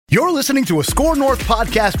You're listening to a Score North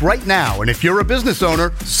podcast right now, and if you're a business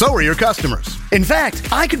owner, so are your customers. In fact,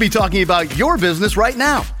 I could be talking about your business right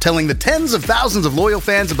now, telling the tens of thousands of loyal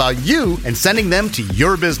fans about you and sending them to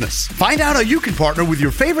your business. Find out how you can partner with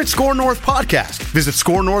your favorite Score North podcast. Visit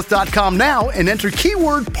scorenorth.com now and enter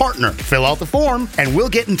keyword partner. Fill out the form, and we'll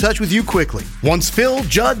get in touch with you quickly. Once Phil,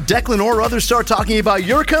 Judd, Declan, or others start talking about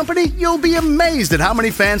your company, you'll be amazed at how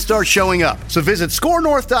many fans start showing up. So visit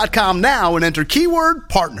scorenorth.com now and enter keyword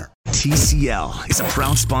partner. TCL is a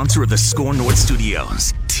proud sponsor of the Score North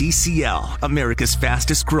Studios. TCL, America's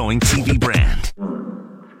fastest growing TV brand.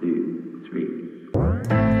 1,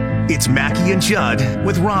 2, 3. It's Mackie and Judd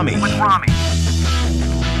with Rami.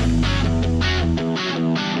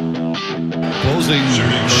 Closing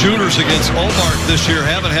shooters against Omar this year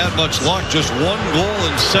haven't had much luck. Just 1 goal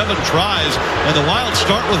in 7 tries. And the Wild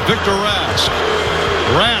start with Victor Rask.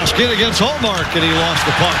 Rask in against Hallmark, and he lost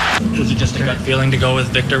the puck. Was it just a gut feeling to go with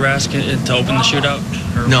Victor Rask to open the shootout?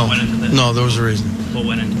 Or No, there was a reason. What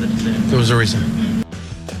went into the decision? There was a reason.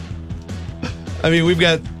 I mean, we've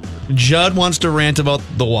got Judd wants to rant about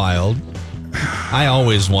the Wild. I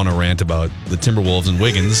always want to rant about the Timberwolves and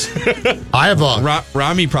Wiggins. I have a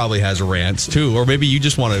Rami probably has a rant too, or maybe you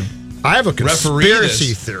just want to. I have a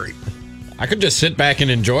conspiracy theory. I could just sit back and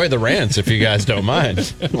enjoy the rants if you guys don't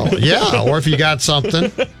mind. Well, yeah, or if you got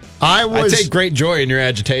something. I take great joy in your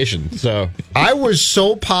agitation. So I was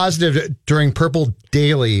so positive during Purple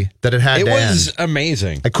Daily that it had to end. It was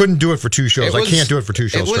amazing. I couldn't do it for 2 shows. I can't do it for 2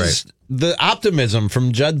 shows straight. The optimism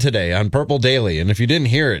from Judd today on Purple Daily, and if you didn't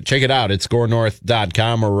hear it, check it out. It's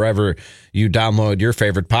scorenorth.com or wherever you download your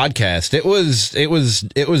favorite podcast. It was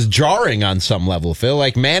jarring on some level, Phil.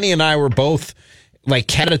 Like Manny and I were both like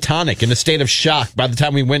catatonic in a state of shock by the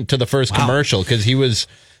time we went to the first commercial because he was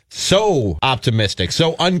so optimistic,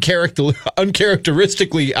 so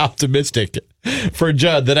uncharacteristically optimistic for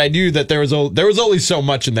Judd that I knew that there was only so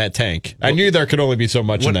much in that tank. I knew there could only be so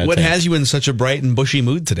much in that tank. What has you in such a bright and bushy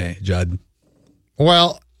mood today, Judd?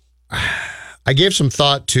 Well, I gave some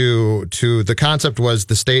thought to the concept was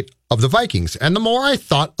the state of the Vikings. And the more I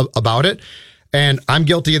thought about it, and I'm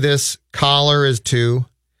guilty of this, Collar is too,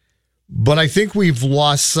 but I think we've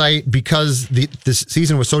lost sight because this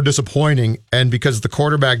season was so disappointing and because the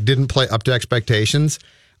quarterback didn't play up to expectations.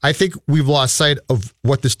 I think we've lost sight of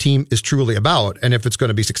what this team is truly about and if it's going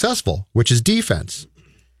to be successful, which is defense.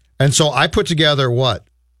 And so I put together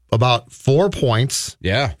about 4 points,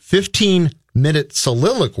 15-minute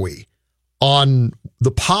soliloquy on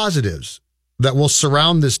the positives that will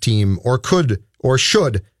surround this team or could or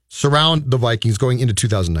should surround the Vikings going into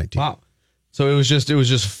 2019. Wow. So it was just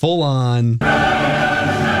full on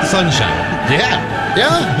sunshine.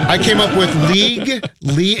 Yeah. I came up with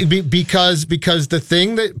league because the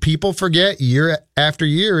thing that people forget year after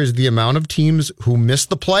year is the amount of teams who miss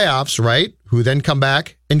the playoffs, right? Who then come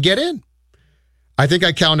back and get in. I think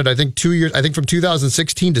I counted, 2 years, from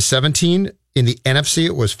 2016 to 17 in the NFC,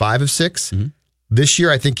 it was 5 of 6. Mm-hmm. This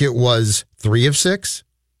year, I think it was 3 of 6.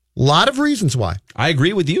 A lot of reasons why. I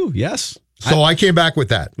agree with you. Yes. So I came back with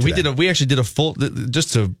that. We actually did a full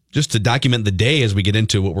just to document the day as we get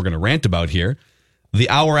into what we're going to rant about here. The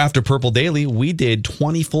hour after Purple Daily, we did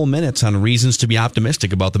 20 full minutes on reasons to be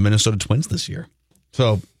optimistic about the Minnesota Twins this year.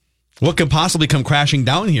 So what could possibly come crashing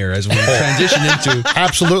down here as we transition into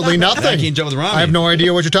absolutely nothing? Mackie and Joe with Rami. I have no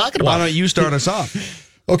idea what you're talking about. Why don't you start us off?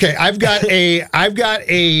 Okay, I've got a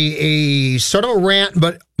sort of a rant,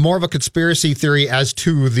 but more of a conspiracy theory as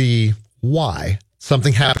to the why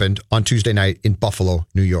something happened on Tuesday night in Buffalo,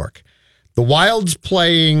 New York. The Wild's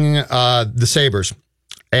playing the Sabres,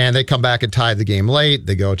 and they come back and tie the game late.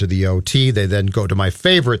 They go to the OT. They then go to my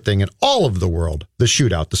favorite thing in all of the world, the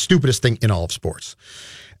shootout, the stupidest thing in all of sports.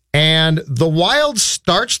 And the Wild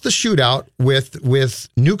starts the shootout with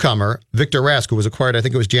newcomer Victor Rask, who was acquired, I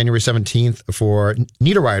think it was January 17th for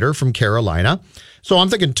Niederreiter from Carolina. So I'm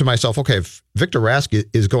thinking to myself, okay, if Victor Rask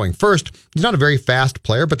is going first, he's not a very fast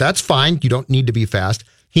player, but that's fine. You don't need to be fast.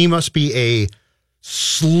 He must be a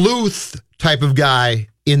sleuth type of guy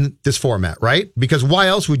in this format, right? Because why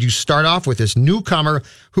else would you start off with this newcomer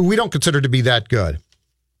who we don't consider to be that good?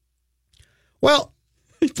 Well,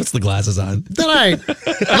 he puts the glasses on. Then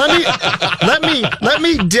let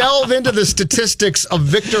me delve into the statistics of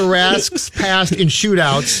Victor Rask's past in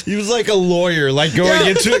shootouts. He was like a lawyer, like going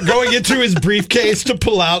into his briefcase to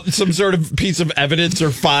pull out some sort of piece of evidence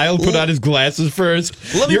or file, put on his glasses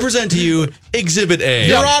first. Let me present to you Exhibit A.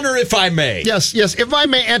 Your Honor, if I may. Yes, if I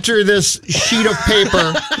may enter this sheet of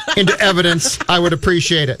paper into evidence, I would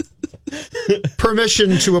appreciate it.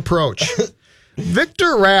 Permission to approach.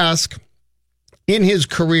 Victor Rask, in his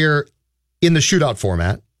career in the shootout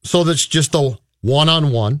format, so that's just the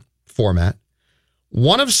one-on-one format,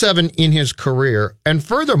 1 of 7 in his career, and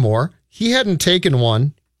furthermore, he hadn't taken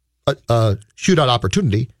a shootout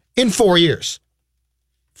opportunity in 4 years.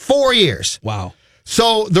 4 years. Wow.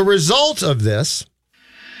 So the result of this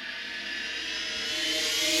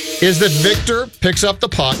is that Victor picks up the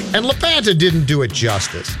puck, and LaPanta didn't do it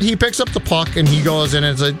justice. He picks up the puck, and he goes in,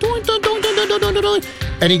 and it's like, doink, doink, doink, doink, doink, doink,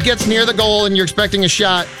 doink, and he gets near the goal, and you're expecting a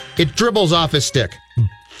shot. It dribbles off his stick.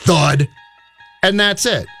 Thud. And that's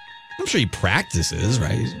it. I'm sure he practices,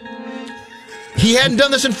 right? He hadn't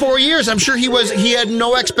done this in 4 years. I'm sure he had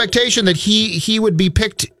no expectation that he would be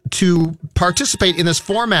picked to participate in this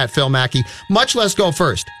format, Phil Mackey, much less go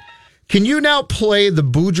first. Can you now play the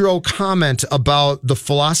Boudreau comment about the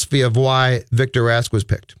philosophy of why Victor Rask was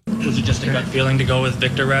picked? Was it just a gut feeling to go with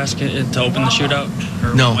Victor Rask to open the shootout?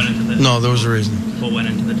 Or No, what went into the, no, there was a reason. What went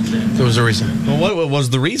into the decision? There was a reason. Well, what was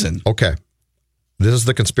the reason? Okay. This is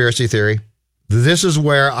the conspiracy theory. This is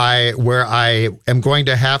where I am going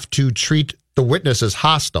to have to treat the witness as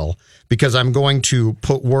hostile because I'm going to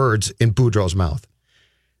put words in Boudreau's mouth.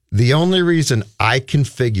 The only reason I can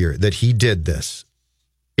figure that he did this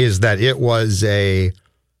is that it was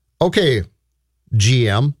okay,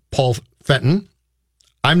 GM, Paul Fenton,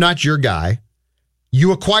 I'm not your guy.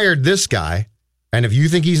 You acquired this guy, and if you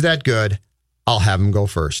think he's that good, I'll have him go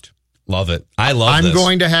first. Love it. I love this. I'm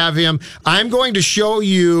going to have him. I'm going to show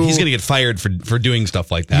you. He's going to get fired for doing stuff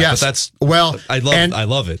like that. Yes. But that's, well, I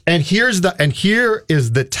love it. And here is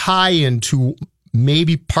the tie-in to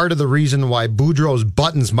maybe part of the reason why Boudreau's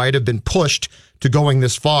buttons might have been pushed to going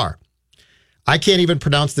this far. I can't even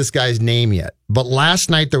pronounce this guy's name yet, but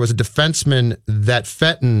last night there was a defenseman that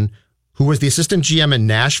Fenton, who was the assistant GM in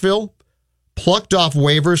Nashville, plucked off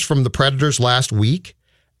waivers from the Predators last week,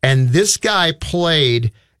 and this guy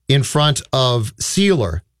played in front of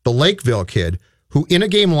Sealer, the Lakeville kid, who in a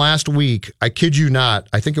game last week, I kid you not,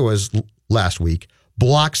 I think it was last week,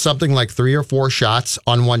 blocked something like 3 or 4 shots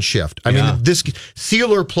on one shift. I mean, this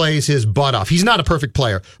Sealer plays his butt off. He's not a perfect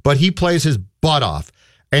player, but he plays his butt off.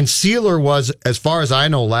 And Sealer was, as far as I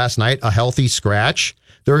know, last night, a healthy scratch.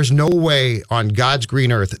 There is no way on God's green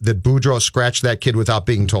earth that Boudreau scratched that kid without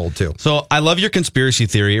being told to. So I love your conspiracy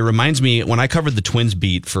theory. It reminds me when I covered the Twins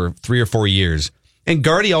beat for 3 or 4 years, and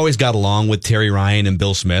Gardy always got along with Terry Ryan and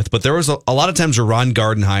Bill Smith, but there was a lot of times where Ron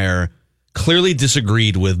Gardenhire clearly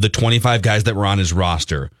disagreed with the 25 guys that were on his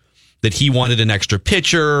roster, that he wanted an extra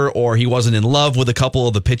pitcher or he wasn't in love with a couple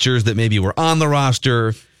of the pitchers that maybe were on the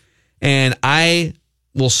roster. And I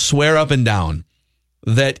will swear up and down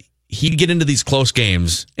that he'd get into these close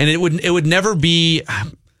games and it would never be, at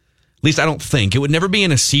least I don't think, it would never be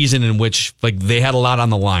in a season in which like they had a lot on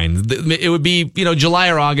the line. It would be, July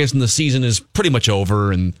or August and the season is pretty much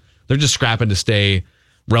over and they're just scrapping to stay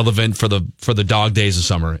relevant for the dog days of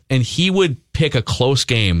summer. And he would pick a close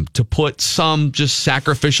game to put some just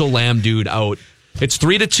sacrificial lamb dude out. It's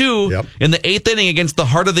 3-2 in the 8th inning against the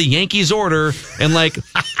heart of the Yankees order, and like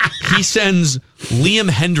he sends Liam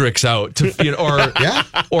Hendricks out to,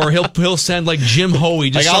 or he'll send like Jim Hoey,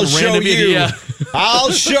 just like, some random idiot.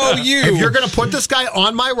 I'll show you. If you're going to put this guy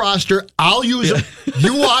on my roster, I'll use him.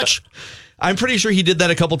 You watch. I'm pretty sure he did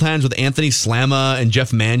that a couple times with Anthony Slamma and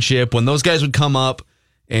Jeff Manship when those guys would come up.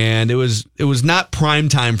 And it was not prime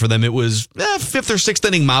time for them. It was 5th or 6th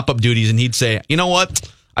inning mop-up duties, and he'd say, you know what?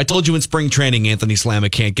 I told you in spring training Anthony Slamma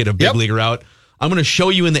can't get a big leaguer out. I'm going to show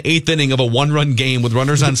you in the 8th inning of a 1-run game with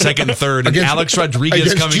runners on 2nd and 3rd, and Alex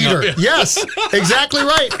Rodriguez coming Jeter. up. Yes, exactly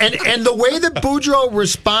right. And the way that Boudreau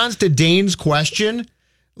responds to Dane's question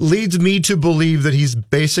leads me to believe that he's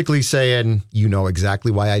basically saying, you know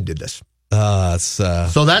exactly why I did this.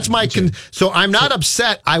 So that's my so I'm not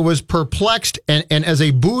upset. I was perplexed, and as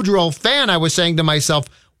a Boudreau fan, I was saying to myself,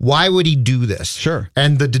 why would he do this? Sure.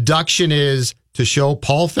 And the deduction is to show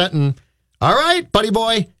Paul Fenton, all right, buddy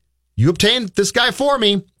boy, you obtained this guy for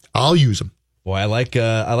me. I'll use him. Boy, I like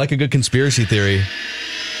a good conspiracy theory.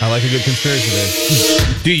 I like a good conspiracy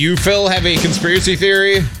theory. Do you, Phil, have a conspiracy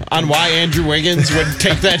theory on why Andrew Wiggins would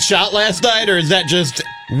take that shot last night, or is that just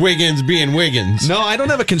Wiggins being Wiggins? No, I don't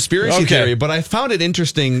have a conspiracy theory, but I found it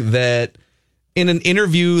interesting that in an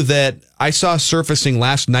interview that I saw surfacing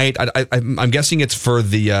last night, I'm guessing it's for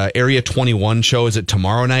the Area 21 show. Is it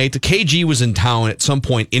tomorrow night? KG was in town at some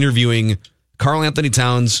point interviewing Karl Anthony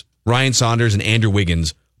Towns, Ryan Saunders, and Andrew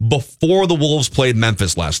Wiggins before the Wolves played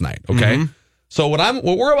Memphis last night. Okay. Mm-hmm. So what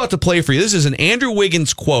we're about to play for you, this is an Andrew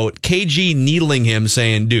Wiggins quote, KG needling him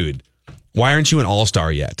saying, dude, why aren't you an all-star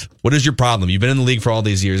yet? What is your problem? You've been in the league for all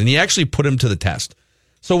these years. And he actually put him to the test.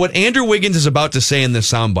 So what Andrew Wiggins is about to say in this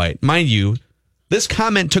soundbite, mind you, This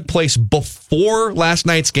comment took place before last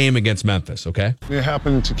night's game against Memphis, okay? It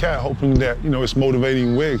happened to Cat, hoping that, it's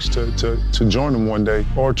motivating Wiggs to join him one day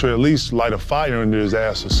or to at least light a fire under his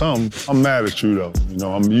ass or something. I'm mad at you, though.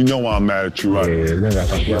 You know why I'm mad at you, right?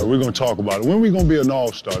 Yeah, we're going to talk about it. When are we going to be an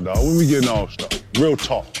all-star, dog? When we get an all-star? Real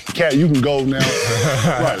talk. Cat, you can go now.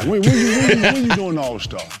 Right. When you doing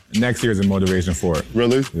all-star? Next year's a motivation for it.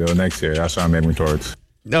 Really? Next year. That's what I'm aiming towards.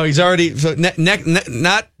 No, he's already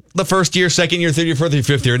not the first year, second year, third year, fourth year,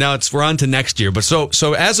 fifth year. Now we're on to next year. But so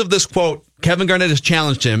as of this quote, Kevin Garnett has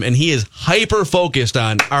challenged him, and he is hyper focused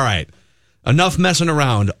on. All right, enough messing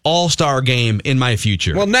around. All-star game in my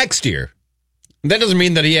future. Well, next year. That doesn't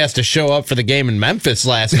mean that he has to show up for the game in Memphis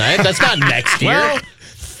last night. That's not next year. Well,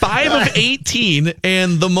 5 of 18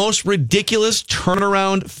 and the most ridiculous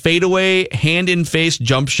turnaround, fadeaway, hand-in-face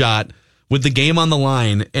jump shot with the game on the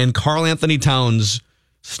line, and Karl Anthony Towns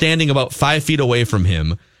standing about 5 feet away from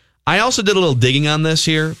him. I also did a little digging on this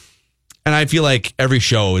here, and I feel like every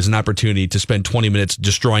show is an opportunity to spend 20 minutes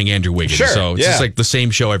destroying Andrew Wiggins. Sure, so it's just like the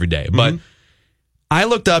same show every day. But I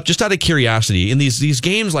looked up, just out of curiosity, in these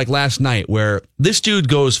games like last night where this dude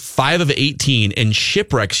goes 5 of 18 and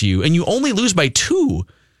shipwrecks you, and you only lose by 2.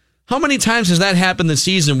 How many times has that happened this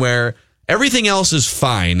season where everything else is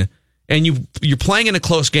fine, and you're playing in a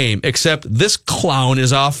close game, except this clown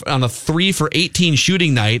is off on a 3 for 18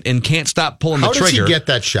 shooting night and can't stop pulling the trigger? How does he get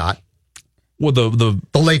that shot? Well, the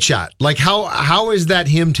late shot. Like, how is that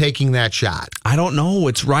him taking that shot? I don't know.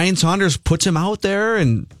 It's Ryan Saunders puts him out there,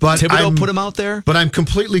 and Thibodeau put him out there. But I'm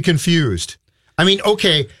completely confused. I mean,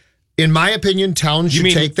 okay, in my opinion, Towns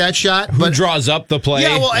should take that shot. Who draws up the play?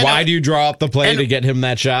 Yeah, well, why do you draw up the play to get him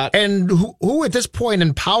that shot? And who at this point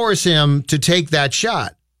empowers him to take that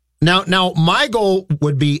shot? Now, my goal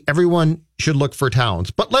would be everyone should look for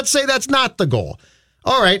Towns. But let's say that's not the goal.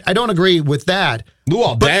 All right, I don't agree with that.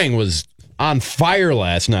 Luol Deng was on fire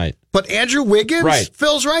last night. But Andrew Wiggins, right.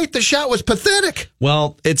 Phil's right. The shot was pathetic.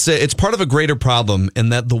 Well, it's part of a greater problem in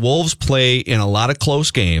that the Wolves play in a lot of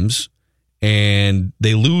close games, and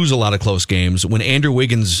they lose a lot of close games. When Andrew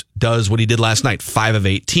Wiggins does what he did last night, 5 of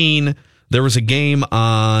 18, there was a game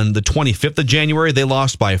on the 25th of January. They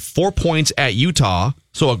lost by 4 points at Utah.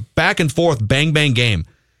 So a back and forth, bang, bang game.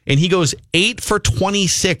 And he goes 8 for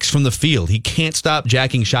 26 from the field. He can't stop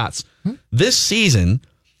jacking shots. This season,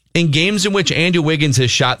 in games in which Andrew Wiggins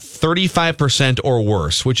has shot 35% or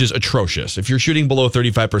worse, which is atrocious. If you're shooting below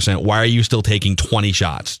 35%, why are you still taking 20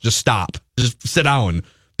 shots? Just stop. Just sit down.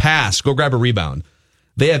 Pass. Go grab a rebound.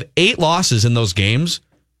 They have 8 losses in those games.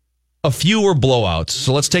 A few were blowouts.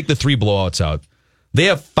 So let's take the 3 blowouts out. They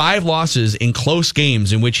have 5 losses in close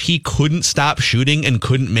games in which he couldn't stop shooting and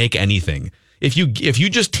couldn't make anything. If you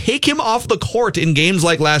just take him off the court in games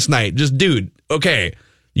like last night, just dude, okay,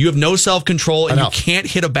 you have no self-control and you can't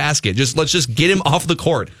hit a basket. Let's just get him off the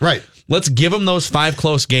court. Right. Let's give him those 5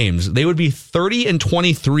 close games. They would be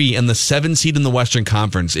 30-23 and the 7 seed in the Western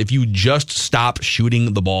Conference if you just stop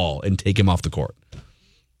shooting the ball and take him off the court.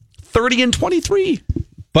 30-23.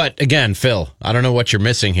 But again, Phil, I don't know what you're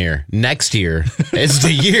missing here. Next year is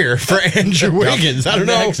the year for Andrew Wiggins. I don't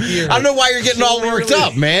know why you're getting all worked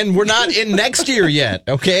up, man. We're not in next year yet,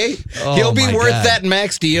 okay? He'll be worth that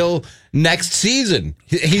max deal next season.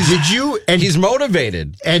 He's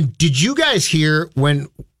motivated. And did you guys hear when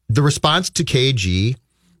the response to KG?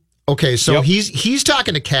 Okay, so he's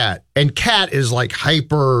talking to Kat, and Kat is like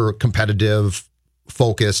hyper competitive,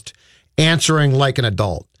 focused, answering like an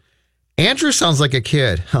adult. Andrew sounds like a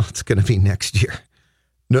kid. Oh, it's going to be next year.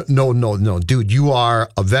 No, dude, you are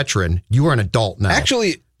a veteran. You are an adult now.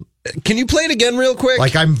 Actually, can you play it again real quick?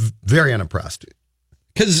 Like, I'm very unimpressed.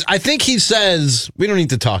 Because I think he says, we don't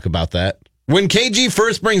need to talk about that. When KG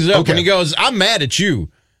first brings it up, when he goes, I'm mad at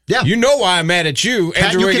you. Yeah. You know why I'm mad at you.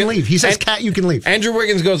 Kat, you can leave. He says, Kat, you can leave. Andrew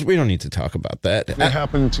Wiggins goes, we don't need to talk about that. It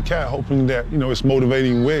happened to Cat, hoping that, it's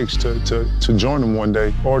motivating Wiggs to join him one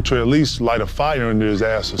day or to at least light a fire under his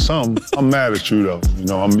ass or something. I'm mad at you, though.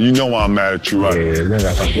 You know why I'm mad at you, right?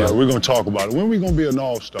 Yeah, we're going to talk about it. When are we going to be an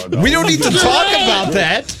all-star, dog? We don't need to talk about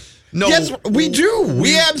that. No. Yes, we do.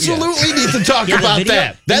 We absolutely need to talk about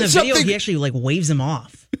that. That's in the video, he actually waves him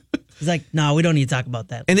off. He's like, no, we don't need to talk about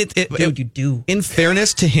that. And dude, you do. In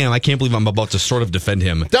fairness to him, I can't believe I'm about to sort of defend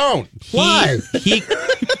him. Don't. Why?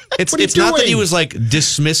 It's not that he was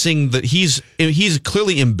dismissing that he's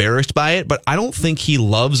clearly embarrassed by it, but I don't think he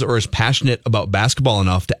loves or is passionate about basketball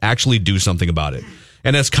enough to actually do something about it.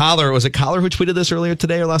 And as was it Collar who tweeted this earlier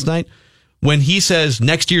today or last night? When he says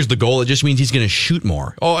next year's the goal, it just means he's going to shoot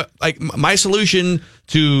more. Oh, like my solution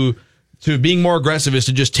to to being more aggressive is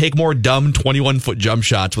to just take more dumb 21-foot jump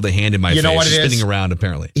shots with a hand in my face. You know what it spinning is? Around,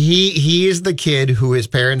 apparently. He is the kid who his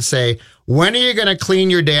parents say, when are you going to clean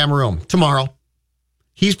your damn room? Tomorrow.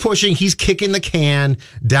 He's kicking the can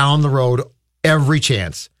down the road every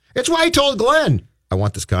chance. It's why he told Glenn, I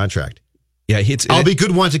want this contract. Yeah, I'll be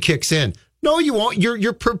good once it kicks in. No, you won't.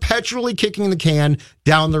 You're perpetually kicking the can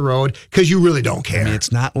down the road because you really don't care. I mean,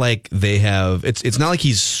 it's not like they have. It's not like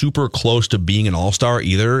he's super close to being an all-star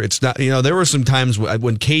either. It's not. There were some times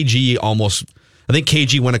when KG almost. I think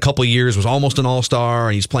KG went a couple of years, was almost an all-star,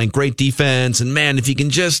 and he's playing great defense. And man, if he can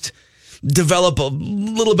just develop a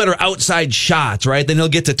little better outside shots, right, then he'll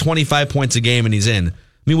get to 25 points a game and he's in. I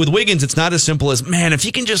mean, with Wiggins, it's not as simple as, man, if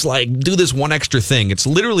he can just do this one extra thing. It's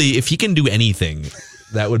literally if he can do anything.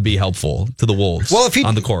 That would be helpful to the Wolves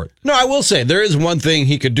on the court. No, I will say there is one thing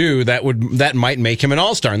he could do that might make him an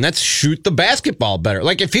all-star, and that's shoot the basketball better.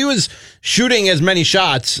 Like if he was shooting as many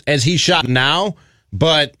shots as he shot now,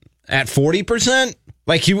 but at 40%,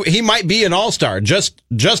 like he might be an all-star just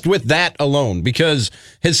with that alone, because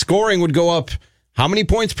his scoring would go up how many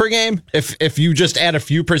points per game if you just add a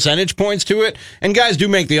few percentage points to it? And guys do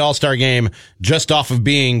make the all-star game just off of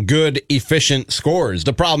being good, efficient scorers.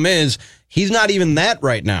 The problem is he's not even that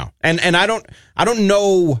right now. And I don't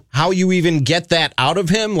know how you even get that out of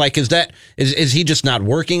him. Like, is he just not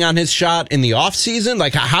working on his shot in the off season?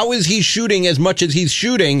 Like, how is he shooting as much as he's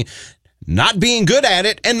shooting, not being good at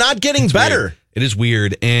it and not getting better? Weird. It is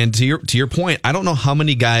weird. And to your point, I don't know how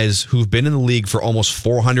many guys who've been in the league for almost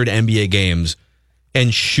 400 NBA games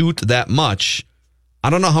and shoot that much. I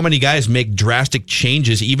don't know how many guys make drastic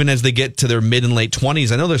changes even as they get to their mid and late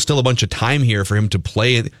 20s. I know there's still a bunch of time here for him to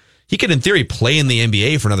play. He could, in theory, play in the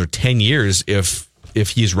NBA for another 10 years if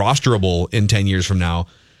he's rosterable in 10 years from now.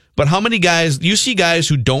 But how many guys, you see guys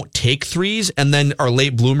who don't take threes and then are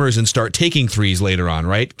late bloomers and start taking threes later on,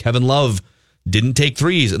 right? Kevin Love didn't take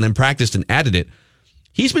threes and then practiced and added it.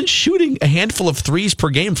 He's been shooting a handful of threes per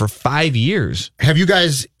game for 5 years. Have you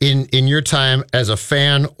guys, in your time as a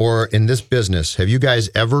fan or in this business, have you guys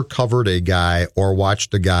ever covered a guy or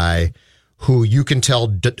watched a guy who you can tell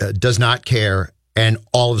does not care, and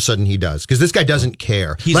all of a sudden he does? Because this guy doesn't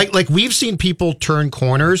care. Like we've seen people turn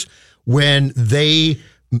corners when they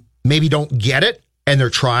maybe don't get it, and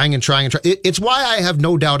they're trying and trying and trying. It's why I have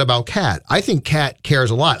no doubt about Cat. I think Cat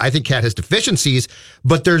cares a lot. I think Cat has deficiencies,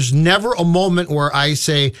 but there's never a moment where I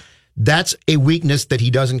say that's a weakness that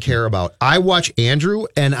he doesn't care about. I watch Andrew,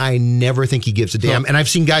 and I never think he gives a damn. And I've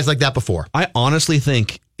seen guys like that before. I honestly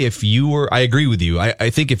think I agree with you.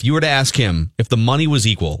 I think if you were to ask him, if the money was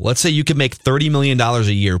equal, let's say you could make $30 million a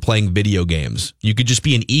year playing video games. You could just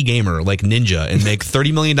be an e-gamer like Ninja and make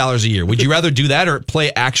 $30 million a year. Would you rather do that or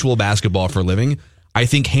play actual basketball for a living? I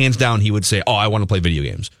think hands down he would say, I want to play video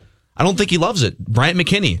games. I don't think he loves it. Bryant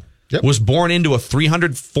McKinney was born into a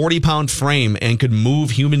 340-pound frame and could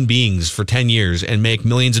move human beings for 10 years and make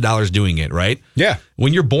millions of dollars doing it, right? Yeah.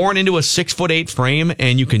 When you're born into a 6'8" frame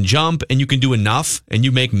and you can jump and you can do enough and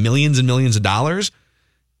you make millions and millions of dollars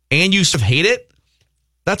and you hate it,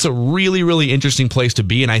 that's a really, really interesting place to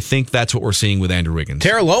be, and I think that's what we're seeing with Andrew Wiggins.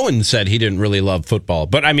 Terrell Owens said he didn't really love football,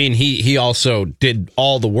 but I mean, he also did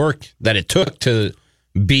all the work that it took to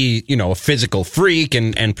be, a physical freak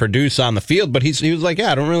and produce on the field. But he was like,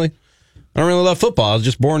 I don't really love football. I was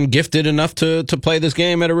just born gifted enough to play this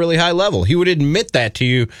game at a really high level. He would admit that to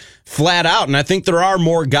you flat out. And I think there are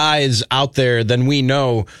more guys out there than we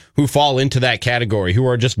know who fall into that category, who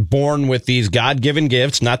are just born with these God-given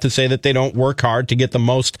gifts. Not to say that they don't work hard to get the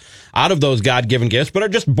most out of those God-given gifts, but are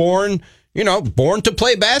just born to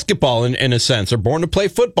play basketball in a sense, or born to play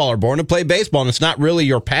football, or born to play baseball. And it's not really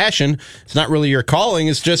your passion. It's not really your calling.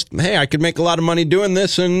 It's just, hey, I could make a lot of money doing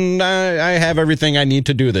this, and I have everything I need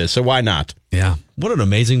to do this. So why not? Yeah. What an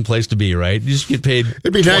amazing place to be, right? You just get paid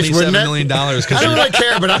It'd be nice, $27 million. I don't really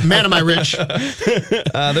care, but man, am I rich.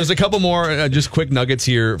 There's a couple more just quick nuggets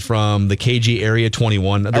here from the KG Area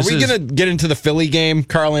 21. Are we going to get into the Philly game?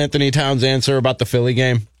 Karl Anthony Towns' answer about the Philly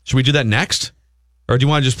game? Should we do that next? Or do you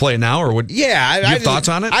want to just play it now? Or what? Yeah. Do you have thoughts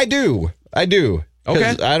on it? I do.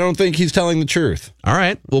 Okay. I don't think he's telling the truth. All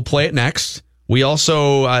right. We'll play it next. We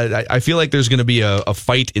also, I feel like there's going to be a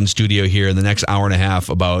fight in studio here in the next hour and a half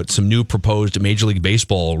about some new proposed Major League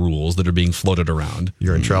Baseball rules that are being floated around.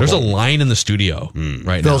 You're in trouble. There's a line in the studio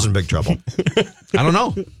right now. Phil's in big trouble. I don't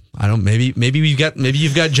know. Maybe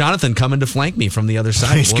you've got Jonathan coming to flank me from the other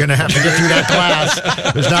side. He's going to have to get through that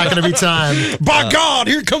class. There's not going to be time. By God,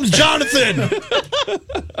 here comes Jonathan.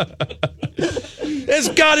 As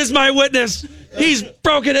God is my witness, he's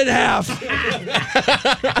broken in half.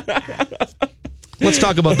 Let's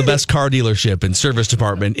talk about the best car dealership and service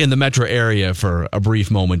department in the metro area for a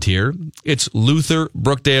brief moment here. It's Luther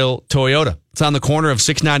Brookdale Toyota. It's on the corner of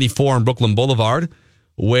 694 and Brooklyn Boulevard,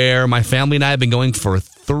 where my family and I have been going for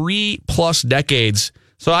 3+ decades.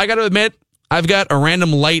 So I got to admit, I've got a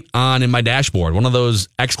random light on in my dashboard, one of those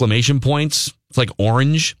exclamation points. It's like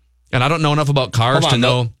orange. And I don't know enough about cars to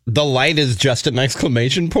know. The light is just an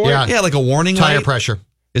exclamation point? Yeah, like a warning light. Tire pressure.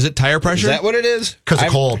 Is it tire pressure? Is that what it is? Because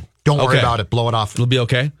it's cold. Don't worry about it. Blow it off. It'll be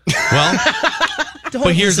okay. Well,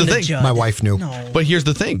 but here's the thing. My wife knew. No. But here's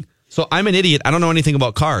the thing. So I'm an idiot. I don't know anything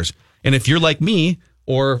about cars. And if you're like me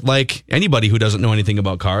or like anybody who doesn't know anything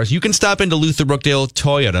about cars, you can stop into Luther Brookdale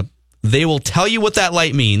Toyota. They will tell you what that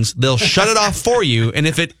light means. They'll shut it off for you. And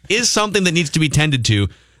if it is something that needs to be tended to,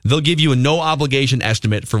 they'll give you a no obligation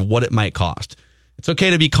estimate for what it might cost. It's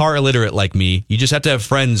okay to be car illiterate like me. You just have to have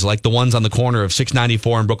friends like the ones on the corner of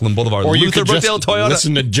 694 and Brooklyn Boulevard. Or you Luther could Brookdale just Toyota.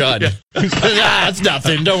 listen to Judd. It's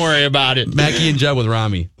nothing. Don't worry about it. Mackie and Judd with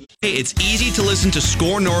Rami. Hey, it's easy to listen to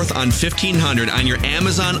Score North on 1500 on your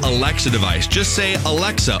Amazon Alexa device. Just say,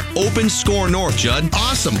 Alexa, open Score North, Judd.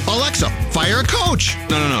 Awesome. Alexa, fire a coach.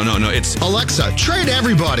 No. It's Alexa, trade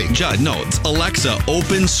everybody. Judd. No, it's Alexa,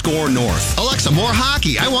 open Score North. Alexa, more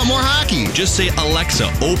hockey. I want more hockey. Just say,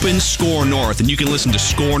 Alexa, open Score North, and you can listen to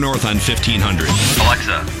Score North on 1500.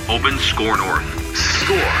 Alexa, open Score North.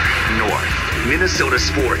 Score North. Minnesota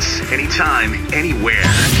sports. Anytime, anywhere.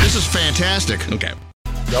 This is fantastic. Okay.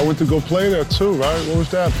 Y'all went to go play there too, right? What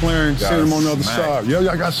was that? Playing, seeing him on the other side. Yeah,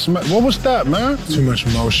 y'all got smacked. What was that, man? Too much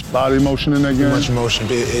emotion. A lot of emotion in that game. Too much emotion.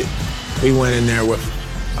 We went in there with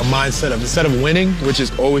a mindset of, instead of winning, which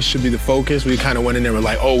is always should be the focus, we kind of went in there with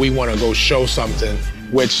like, oh, we want to go show something,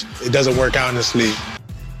 which it doesn't work out in this league.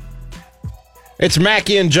 It's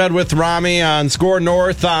Mackie and Judd with Rami on Score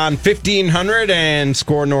North on 1500 and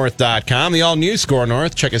ScoreNorth.com. The all-new Score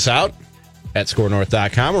North. Check us out at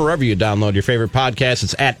ScoreNorth.com or wherever you download your favorite podcast.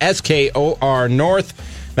 It's at SKOR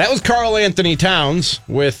North. That was Karl Anthony Towns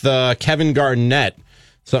with Kevin Garnett.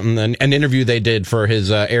 An interview they did for his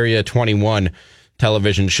Area 21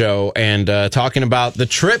 television show, and talking about the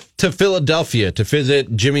trip to Philadelphia to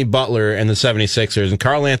visit Jimmy Butler and the 76ers. And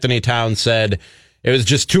Karl Anthony Towns said it was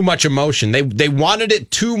just too much emotion. They wanted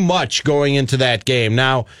it too much going into that game.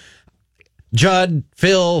 Now, Judd,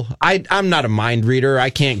 Phil, I'm not a mind reader. I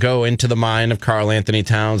can't go into the mind of Karl Anthony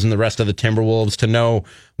Towns and the rest of the Timberwolves to know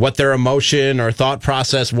what their emotion or thought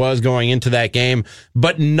process was going into that game.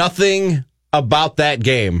 But nothing about that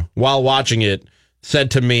game while watching it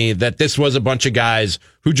said to me that this was a bunch of guys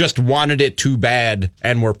who just wanted it too bad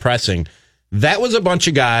and were pressing. That was a bunch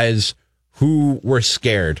of guys who were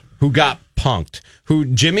scared, who got punked, who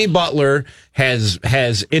Jimmy Butler has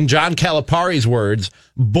in John Calipari's words,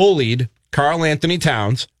 bullied Karl Anthony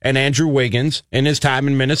Towns and Andrew Wiggins in his time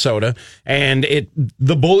in Minnesota. And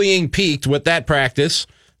the bullying peaked with that practice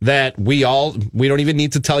that we don't even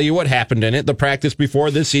need to tell you what happened in it. The practice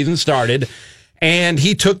before this season started, and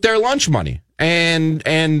he took their lunch money, and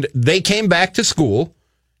they came back to school,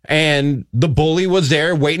 and the bully was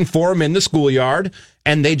there waiting for him in the schoolyard,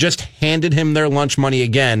 and they just handed him their lunch money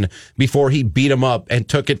again before he beat him up and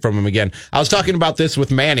took it from him again. I was talking about this with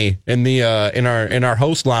Manny in the in our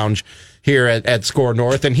host lounge here at Score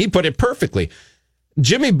North, and he put it perfectly.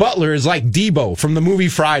 Jimmy Butler is like Debo from the movie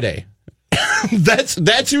Friday.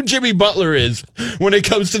 That's who Jimmy Butler is when it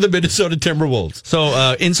comes to the Minnesota Timberwolves.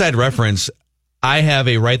 So, inside reference, I have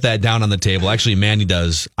a write that down on the table. Actually, Manny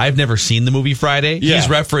does. I've never seen the movie Friday. Yeah. He's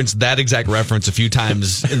referenced that exact reference a few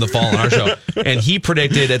times in the fall on our show. And he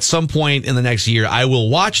predicted at some point in the next year, I will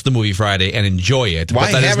watch the movie Friday and enjoy it.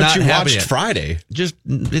 Why but that haven't is not you watched yet. Friday? Just,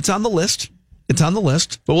 it's on the list. It's on the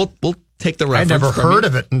list. But we'll take the reference. I never heard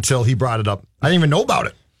of it until he brought it up. I didn't even know about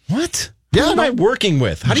it. What? Yeah, Who am I working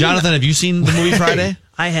with? Jonathan, have you seen the movie Friday?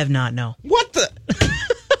 I have not, no. What the?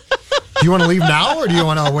 Do you want to leave now, or do you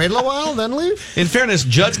want to wait a little while, then leave? In fairness,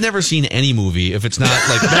 Judd's never seen any movie if it's not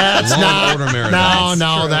like Law and Order Marathon.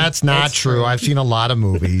 No, that's not true. I've seen a lot of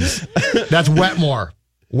movies. That's Wetmore.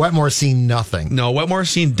 Wetmore's seen nothing. No, Wetmore's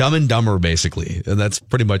seen Dumb and Dumber, basically. And that's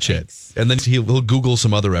pretty much it. And then he'll Google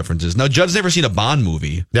some other references. Now, Judd's never seen a Bond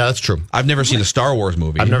movie. Yeah, that's true. I've never seen a Star Wars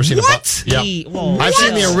movie. I've never seen What? a Bond. Yeah. I've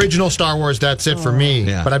seen the original Star Wars. That's it for me.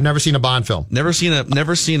 Yeah. But I've never seen a Bond film. Never seen a You Lord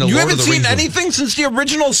haven't of the seen Rings anything since the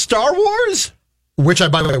original Star Wars? Which I,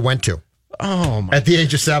 by the way, went to. Oh, my. At the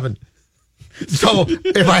age of 7. So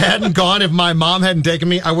if I hadn't gone, if my mom hadn't taken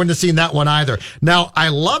me, I wouldn't have seen that one either. Now, I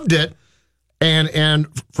loved it. And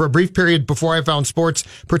for a brief period before I found sports,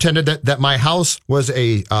 pretended that my house was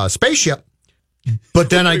a spaceship But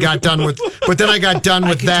then I got done with. But then I got done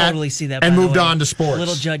with I that, totally see that, and by the moved way. on to sports.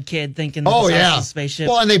 Little Judd kid thinking, Oh the size yeah, of the spaceship.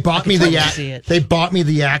 Well, and they bought me totally see it. They bought me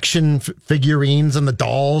the action figurines and the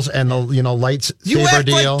dolls and the lightsaber You act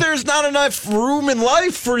deal. like there's not enough room in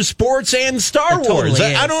life for sports and Star There Wars.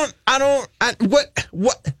 totally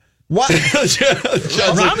What?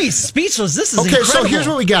 Rami's speechless. This is Okay, incredible. so here's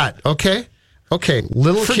what we got. Okay,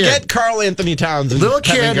 little Forget kid. Carl Anthony Towns and Little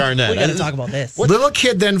Kevin kid. Garnett. We got to talk about this. Little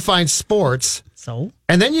kid then finds sports. So?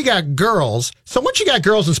 And then you got girls. So once you got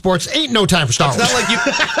girls in sports, ain't no time for Star Wars.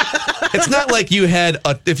 It's not like you had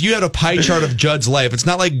if you had a pie chart of Judd's life. It's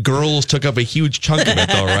not like girls took up a huge chunk of it,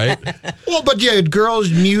 though, right? Well, but you had girls,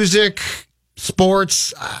 music,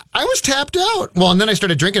 sports. I was tapped out. Well, and then I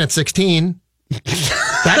started drinking at 16.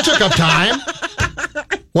 That took up time.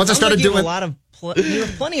 Once I started doing a lot of you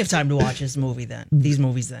have plenty of time to watch these movies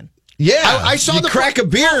then. Yeah, I saw you crack a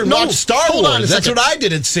beer and watch Star hold on a Wars. That's second. what I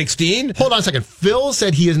did at 16. Hold on a second. Phil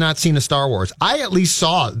said he has not seen a Star Wars. I at least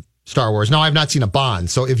saw Star Wars. Now I've not seen a Bond.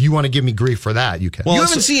 So if you want to give me grief for that, you can. You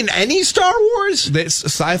haven't seen any Star Wars? This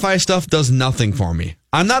sci-fi stuff does nothing for me.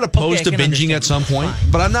 I'm not opposed to binging at some point,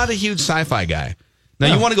 but I'm not a huge sci-fi guy.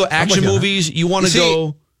 Now, you want to go action movies, you want to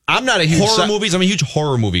go... I'm not a huge horror movies. I'm a huge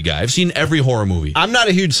horror movie guy. I've seen every horror movie. I'm not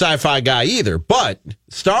a huge sci-fi guy either, but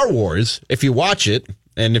Star Wars, if you watch it,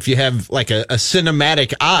 and if you have like a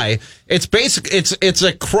cinematic eye, it's it's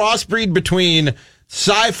a crossbreed between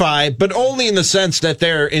sci-fi, but only in the sense that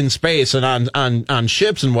they're in space and on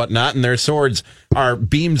ships and whatnot, and their swords are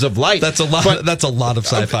beams of light. That's a lot. That's a lot of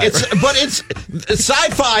sci-fi. But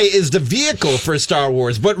sci-fi is the vehicle for Star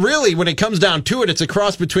Wars. But really, when it comes down to it, it's a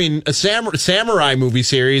cross between a samurai movie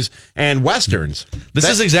series and westerns. This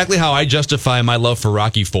is exactly how I justify my love for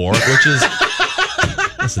Rocky IV, which is.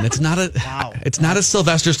 Listen, it's not a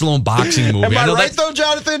Sylvester Stallone boxing movie. Am I right though,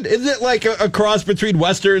 Jonathan? Isn't it like a cross between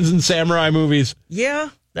westerns and samurai movies? Yeah,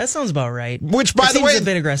 that sounds about right. Which, by It the way, seems a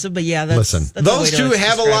bit aggressive, but yeah, that's those two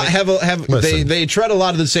have a lot. Listen. They tread a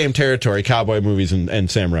lot of the same territory: cowboy movies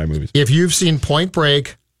and samurai movies. If you've seen Point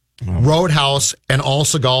Break, Roadhouse, and all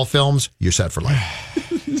Seagal films, you're set for life.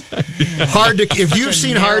 If you've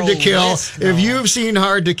seen Hard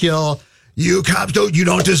to Kill, you cops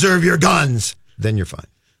don't deserve your guns. Then you're fine.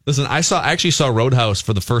 Listen, I actually saw Roadhouse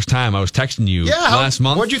for the first time. I was texting you last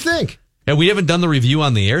month. What'd you think? And we haven't done the review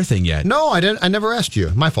on the air thing yet. No, I didn't. I never asked you.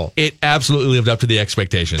 My fault. It absolutely lived up to the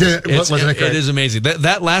expectations. Wasn't it great? It is amazing.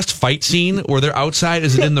 That last fight scene where they're outside,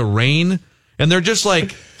 is it in the rain? And they're just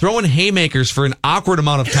like throwing haymakers for an awkward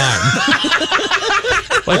amount of time.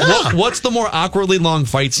 What's the more awkwardly long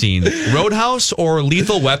fight scene? Roadhouse or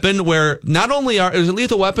Lethal Weapon? Where not only is it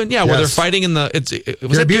Lethal Weapon? Yeah, where they're fighting in the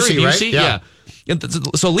was it Gary Busey? Right? Yeah.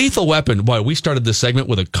 So Lethal Weapon. Boy, we started this segment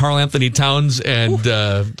with a Carl Anthony Towns and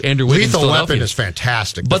Andrew Wiggins. Lethal Weapon is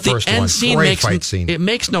fantastic. But the first end one, scene great fight scene. It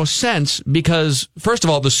makes no sense because first of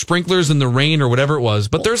all, the sprinklers in the rain or whatever it was,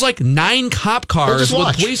 but there's like 9 cop cars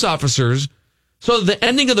with police officers. So the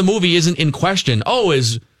ending of the movie isn't in question. Oh,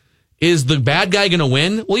 is the bad guy going to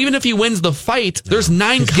win? Well, even if he wins the fight, there's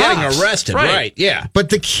 9 cops. Getting arrested, right? Yeah. But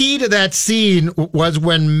the key to that scene was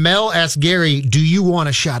when Mel asked Gary, "Do you want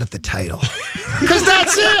a shot at the title?" Because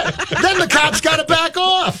that's it. Then the cops got to back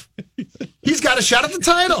off. He's got a shot at the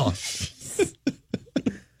title.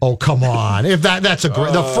 Oh, come on! If that's a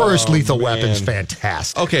great, the first Lethal Weapon's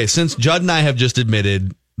fantastic. Okay, since Judd and I have just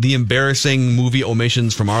admitted the embarrassing movie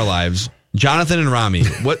omissions from our lives, Jonathan and Rami,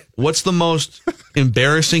 what's the most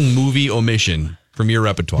embarrassing movie omission from your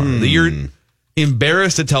repertoire that you're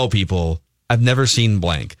embarrassed to tell people I've never seen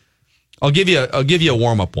blank? I'll give you a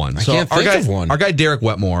warm up one. I can't think of one. Our guy Derek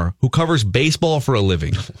Wetmore, who covers baseball for a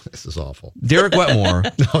living. This is awful. Derek Wetmore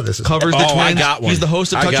covers the Twins. I got one. He's the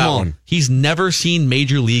host of Touch 'Em All. He's never seen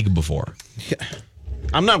Major League before.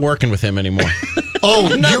 I'm not working with him anymore. Oh,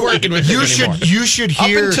 I'm not working with him anymore. You should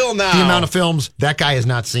hear Up until now, the amount of films that guy has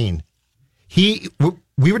not seen.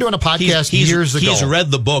 We were doing a podcast years ago. He's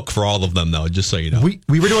read the book for all of them, though, just so you know.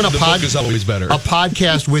 We were doing the book is always better. A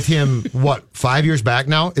podcast with him, 5 years back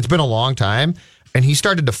now? It's been a long time. And he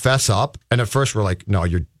started to fess up. And at first we're like, no,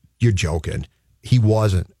 you're joking. He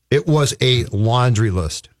wasn't. It was a laundry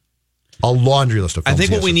list. A laundry list of films. I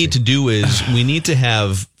think what we need to do is we need to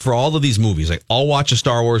have, for all of these movies, like I'll watch a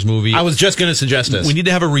Star Wars movie. I was just going to suggest this. We need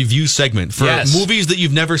to have a review segment for movies that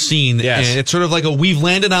you've never seen. Yes. And it's sort of like a We've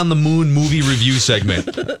Landed on the Moon movie review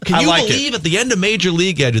segment. Can you believe at the end of Major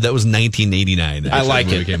League, dude, that was 1989. I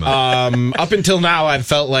like it. Came out. Up until now, I've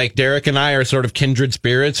felt like Derek and I are sort of kindred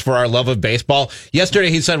spirits for our love of baseball.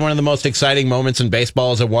 Yesterday, he said one of the most exciting moments in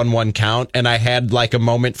baseball is a 1-1 count. And I had like a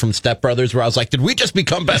moment from Step Brothers where I was like, did we just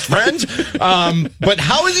become best friends? But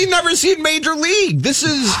how has he never seen Major League? This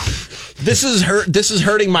This is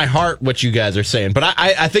hurting my heart, what you guys are saying. But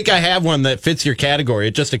I think I have one that fits your category.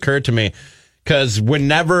 It just occurred to me. Because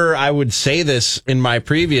whenever I would say this in my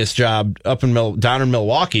previous job down in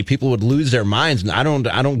Milwaukee, people would lose their minds, and I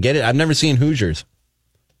don't get it. I've never seen Hoosiers.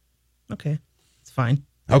 Okay, it's fine.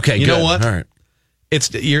 Okay, you good. know what? All right,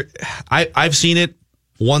 I've seen it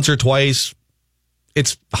once or twice.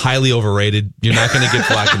 It's highly overrated. You're not going to get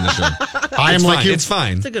flack in the show. I am like you. It's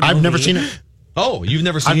fine. It's a good I've movie. never seen it. Oh, you've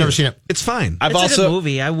never seen it? I've never seen it. It's fine. It's a good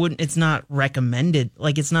movie. I wouldn't. It's not recommended.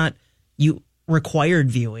 Like it's not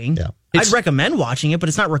required viewing. Yeah. I'd recommend watching it, but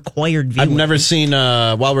it's not required viewing. I've never seen,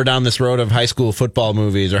 while we're down this road of high school football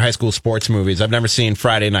movies or high school sports movies, I've never seen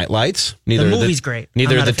Friday Night Lights. The movie's great.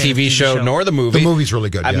 Neither I'm not the a fan of TV show nor the movie. The movie's really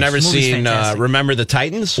good. I've yes. never The movie's seen fantastic. Remember the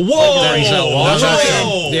Titans. Whoa!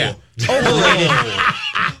 Whoa! Yeah. Overrated.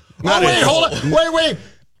 Wait, hold on. Wait.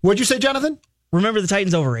 What'd you say, Jonathan? Remember the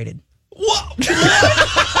Titans overrated. What?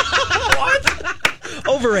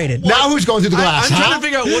 Overrated. Now who's going through the glass? I'm trying to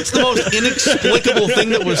figure out what's the most inexplicable thing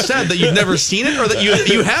that was said, that you've never seen it, or that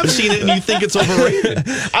you have seen it and you think it's overrated.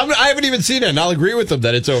 I haven't even seen it, and I'll agree with them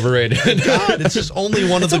that it's overrated. God, it's just only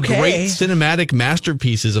one of the great cinematic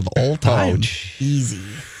masterpieces of all time. Easy.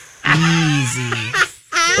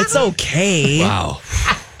 It's okay. Wow.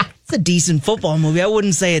 It's a decent football movie. I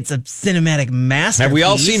wouldn't say it's a cinematic masterpiece. Have we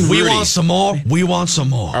all seen Rudy? We want some more. We want some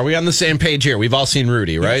more. Are we on the same page here? We've all seen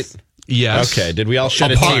Rudy, right? Yes. Okay. Did we all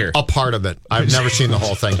shed a tear? A part of it. I've never seen the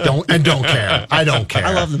whole thing. Don't care. I don't care.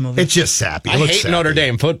 I love the movie. It's just sappy. I hate Notre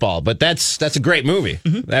Dame football, but that's a great movie.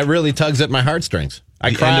 That really tugs at my heartstrings.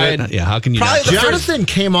 I cried. Yeah, how can you not? Jonathan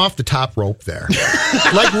came off the top rope there.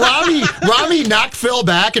 Like Rami knocked Phil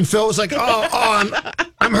back, and Phil was like,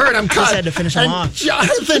 I'm hurt, I'm cut. Just had to finish him and off.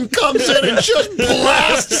 Jonathan comes in and just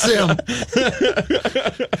blasts him.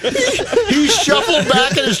 He shuffled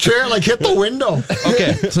back in his chair, like hit the window.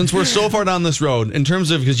 Okay, since we're so far down this road, in terms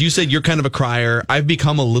of, because you said you're kind of a crier, I've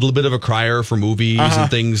become a little bit of a crier for movies and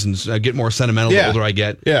things, and I get more sentimental the older I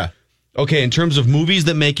get. Yeah. Okay, in terms of movies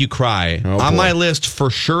that make you cry, on my list, for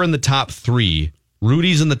sure in the top 3,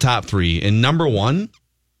 Rudy's in the top 3. And number 1,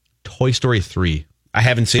 Toy Story 3. I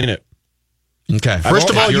haven't seen it. Okay. First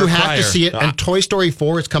of all, You're you a have crier. to see it, and Toy Story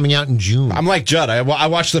 4 is coming out in June. I'm like Judd. I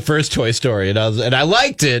watched the first Toy Story, and I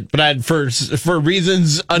liked it, but for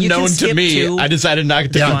reasons unknown to skip me, 2. I decided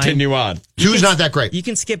not to continue on. 2's not that great. You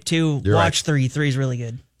can skip 2. You're Watch right. 3. 3 is really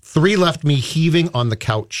good. 3 left me heaving on the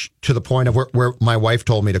couch to the point of where my wife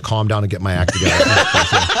told me to calm down and get my act together.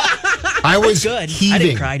 I was Good. heaving. I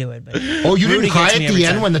didn't cry to it, but Oh, you Rudy didn't cry gets at me the every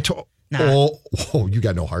end time. when the Nah. Oh, you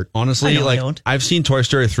got no heart. Honestly, I know I like don't. I've seen Toy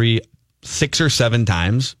Story 3 6 or 7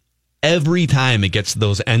 times. Every time it gets to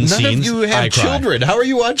those end None scenes, of you I have cry. children. How are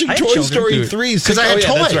you watching I have Toy children. Story Dude. 3? Because I had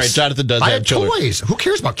toys. That's right. Jonathan does I have had children. toys. Who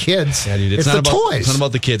cares about kids? Yeah, dude, it's not the about, toys. It's not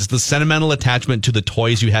about the kids. It's the sentimental attachment to the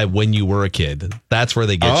toys you had when you were a kid. That's where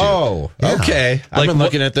they get you. Oh, okay. I've Like, been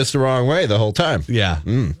looking at this the wrong way the whole time. Yeah,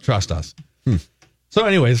 trust us. So,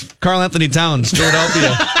 anyways, Carl Anthony Towns,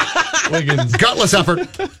 Philadelphia. Wiggins, Gutless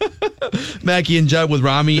effort. Mackie and Judd with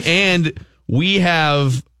Rami, and we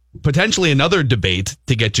have potentially another debate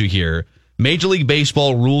to get to here. Major League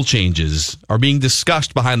Baseball rule changes are being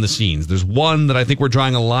discussed behind the scenes. There's one that I think we're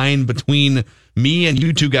drawing a line between me and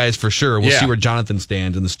you two guys for sure. We'll see where Jonathan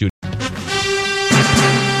stands in the studio.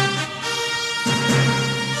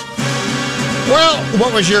 Well,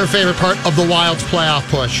 what was your favorite part of the Wild's playoff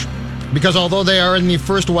push? Because although they are in the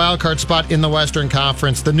first wild card spot in the Western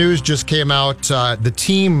Conference, the news just came out, the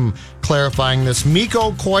team clarifying this.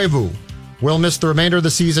 Mikko Koivu will miss the remainder of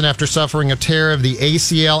the season after suffering a tear of the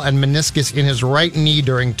ACL and meniscus in his right knee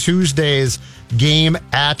during Tuesday's game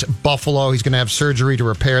at Buffalo. He's going to have surgery to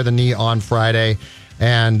repair the knee on Friday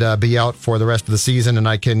and be out for the rest of the season. And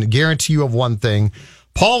I can guarantee you of one thing.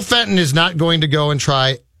 Paul Fenton is not going to go and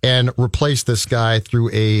try and replace this guy through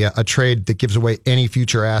a trade that gives away any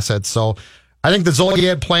future assets. So I think the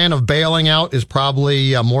Zolgad plan of bailing out is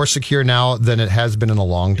probably more secure now than it has been in a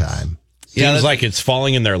long time. Seems like it's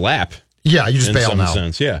falling in their lap. Yeah, you just in bail some now.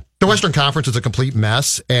 sense, yeah. The Western Conference is a complete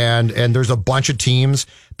mess, and there's a bunch of teams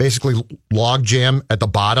basically log jam at the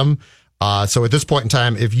bottom. So at this point in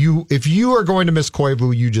time, if you are going to miss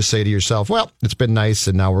Koivu, you just say to yourself, well, it's been nice,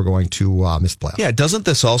 and now we're going to miss the playoffs. Yeah, doesn't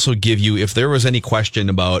this also give you, if there was any question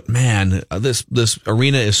about, man, this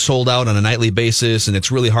arena is sold out on a nightly basis, and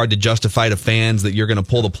it's really hard to justify to fans that you're going to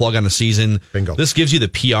pull the plug on a season. Bingo. This gives you the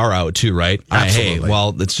PR out too, right? Absolutely. Hey,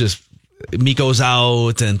 well, it's just Mikko's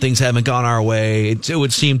out and things haven't gone our way. It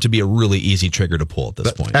would seem to be a really easy trigger to pull at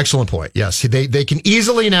this point. Excellent point. Yes, they can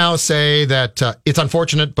easily now say that it's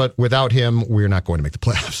unfortunate, but without him, we're not going to make the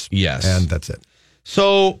playoffs. Yes. And that's it.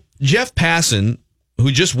 So Jeff Passan,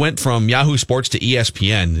 who just went from Yahoo Sports to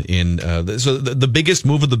ESPN. So the biggest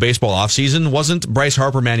move of the baseball offseason wasn't Bryce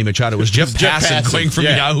Harper, Manny Machado. It was Jeff Passan going from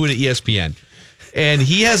Yahoo to ESPN. And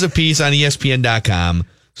he has a piece on ESPN.com,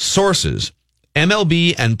 Sources,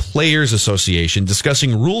 MLB and Players Association,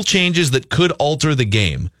 discussing rule changes that could alter the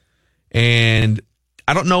game. And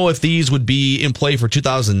I don't know if these would be in play for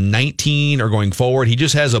 2019 or going forward. He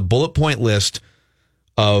just has a bullet point list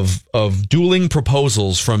of dueling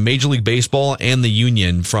proposals from Major League Baseball and the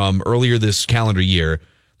union from earlier this calendar year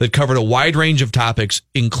that covered a wide range of topics,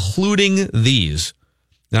 including these.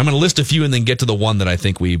 And I'm going to list a few and then get to the one that I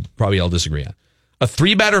think we probably all disagree on. A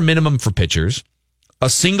 3-batter minimum for pitchers, a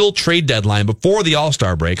single trade deadline before the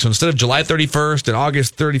All-Star break. So instead of July 31st and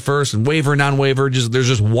August 31st and waiver, non-waiver, there's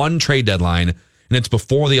just one trade deadline, and it's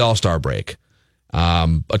before the All-Star break. A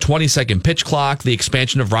 20-second pitch clock, the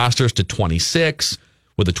expansion of rosters to 26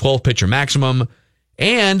 with a 12-pitcher maximum,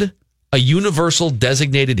 and a universal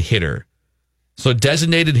designated hitter. So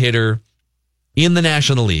designated hitter in the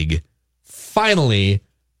National League. Finally,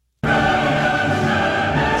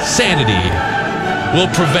 sanity will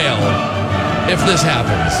prevail if this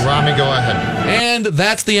happens. Rami, go ahead. And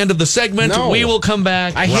that's the end of the segment. No. We will come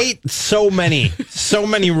back. I hate so many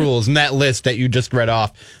rules in that list that you just read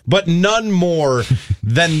off, but none more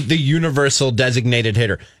than the universal designated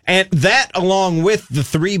hitter. And that, along with the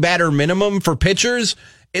 3-batter minimum for pitchers,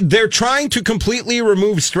 they're trying to completely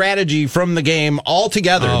remove strategy from the game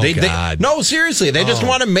altogether. God. No, seriously. They just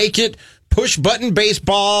want to make it push-button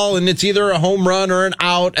baseball, and it's either a home run or an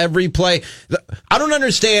out every play. I don't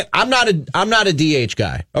understand. I'm not a DH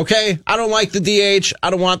guy, okay? I don't like the DH. I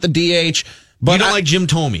don't want the DH. But you don't like Jim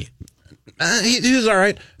Thome. He was all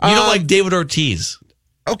right. You don't like David Ortiz.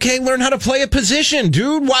 Okay, learn how to play a position,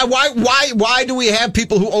 dude. Why do we have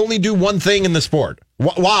people who only do one thing in the sport?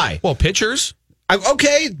 Why? Well, pitchers.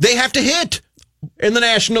 Okay, they have to hit in the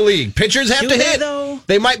National League. Pitchers have to hit.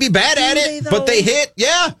 They might be bad at it, but they hit.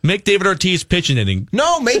 Yeah. Make David Ortiz pitch an inning.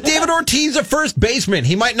 No, make David Ortiz a first baseman.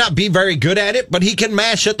 He might not be very good at it, but he can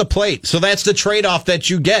mash at the plate. So that's the trade-off that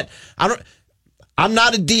you get. I'm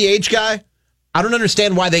not a DH guy. I don't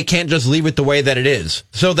understand why they can't just leave it the way that it is,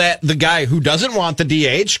 so that the guy who doesn't want the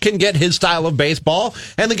DH can get his style of baseball,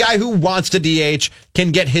 and the guy who wants the DH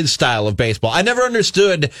can get his style of baseball. I never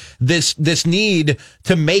understood this need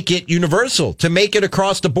to make it universal, to make it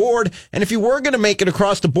across the board. And if you were going to make it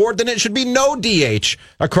across the board, then it should be no DH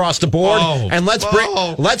across the board. And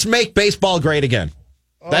let's make baseball great again.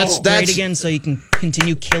 That's great again, so you can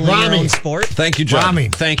continue killing your own sport. Thank you, John. Rami.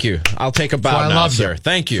 Thank you. I'll take a bow now, sir.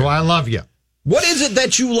 Thank you. So I love you. What is it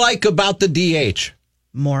that you like about the DH?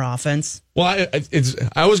 More offense. Well,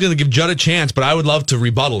 I was going to give Judd a chance, but I would love to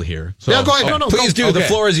rebuttal here. So, yeah, go ahead. Please do. Okay. The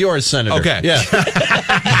floor is yours, Senator. Okay. Yeah.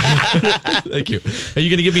 Thank you. Are you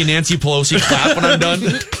going to give me a Nancy Pelosi clap when I'm done?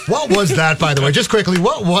 What was that, by the way? Just quickly,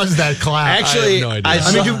 what was that clap? Actually, I have no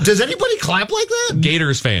idea. I mean, does anybody clap like that?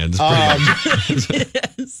 Gators fans.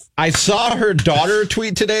 I saw her daughter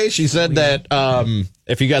tweet today. She said that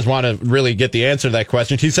if you guys want to really get the answer to that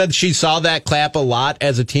question, she said she saw that clap a lot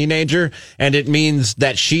as a teenager, and it means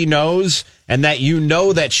that she knows and that you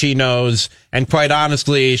know that she knows. And quite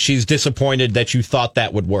honestly, she's disappointed that you thought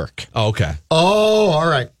that would work. Oh, okay. Oh, all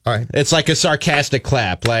right. All right. It's like a sarcastic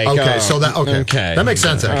clap. Like, okay, so that, okay. That makes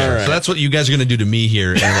sense. Okay. Right. So that's what you guys are going to do to me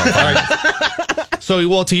here. So,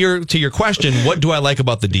 well, to your question, what do I like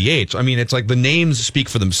about the DH? I mean, it's like the names speak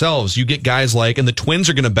for themselves. You get guys like, and the Twins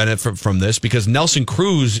are going to benefit from this because Nelson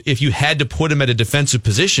Cruz, if you had to put him at a defensive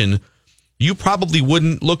position, you probably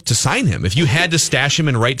wouldn't look to sign him. If you had to stash him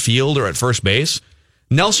in right field or at first base,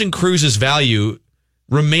 Nelson Cruz's value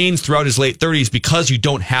remains throughout his late 30s because you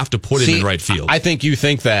don't have to put him in right field. I think you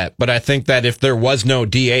think that, but I think that if there was no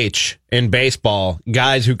DH in baseball,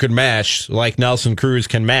 guys who could mash like Nelson Cruz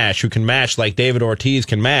can mash, who can mash like David Ortiz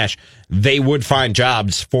can mash, they would find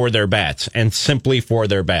jobs for their bats and simply for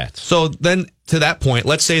their bats. So then to that point,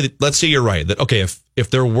 let's say you're right that, okay, if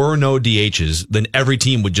there were no DHs, then every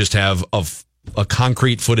team would just have a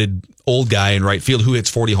concrete footed old guy in right field who hits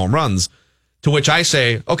 40 home runs. To which I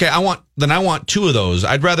say, okay, I want two of those.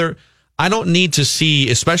 I don't need to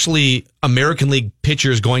see, especially American League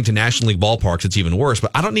pitchers going to National League ballparks. It's even worse,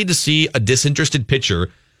 but I don't need to see a disinterested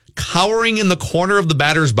pitcher cowering in the corner of the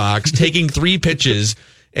batter's box, taking 3 pitches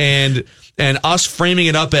and us framing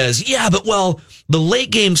it up as, yeah, but well, the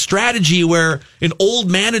late game strategy where an old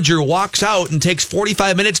manager walks out and takes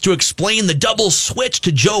 45 minutes to explain the double switch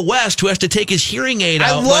to Joe West, who has to take his hearing aid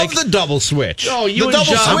out. I love the double switch. Oh, you the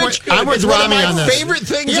double switch. I'm with Rami on this. Favorite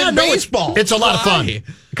things in baseball. It's a lot of fun.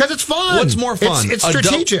 Because it's fun. What's more fun? It's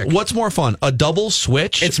strategic. What's more fun? A double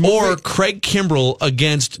switch or Craig Kimbrell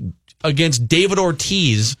against against David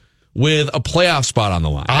Ortiz with a playoff spot on the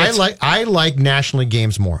line. I like National League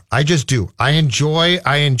games more. I just do. I enjoy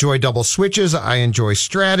double switches. I enjoy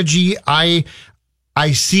strategy. I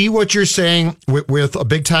see what you're saying with a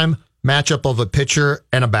big time matchup of a pitcher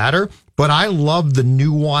and a batter, but I love the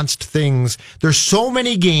nuanced things. There's so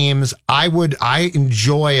many games I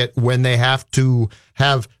enjoy it when they have to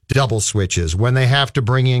have double switches, when they have to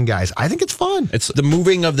bring in guys. I think it's fun. It's the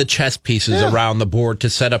moving of the chess pieces around the board to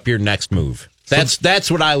set up your next move. That's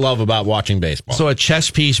what I love about watching baseball. So a chess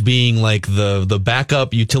piece being like the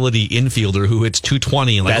backup utility infielder who hits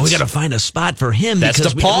 220 and we got to find a spot for him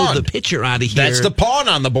because we moved the pitcher out of here. That's the pawn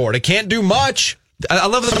on the board. It can't do much. I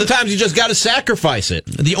love that sometimes you just got to sacrifice it.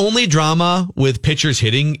 The only drama with pitchers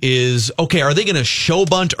hitting is, okay, are they going to show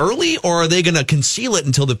bunt early or are they going to conceal it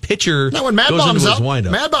until the pitcher when Mad goes Bomb's into his up,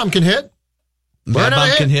 windup? Mad Bomb can hit. Mad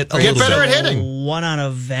Bomb can hit a get little better bit. at hitting. One out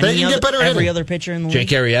of every other pitcher in the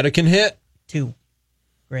Jake league. Arrieta can hit. 2.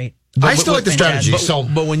 Great. I still like the strategy.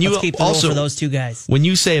 But when you Let's keep the also roll for those two guys. When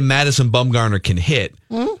you say Madison Bumgarner can hit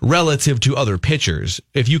relative to other pitchers,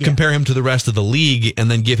 if you compare him to the rest of the league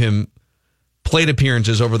and then give him plate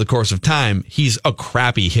appearances over the course of time, he's a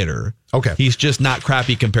crappy hitter. Okay. He's just not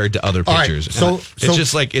crappy compared to other pitchers. All right. It's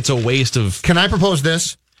just like it's a waste of. Can I propose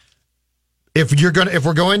this? If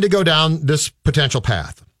we're going to go down this potential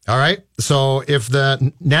path, all right? So if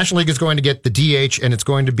the National League is going to get the DH and it's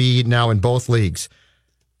going to be now in both leagues,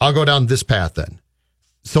 I'll go down this path then.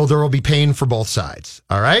 So there will be pain for both sides,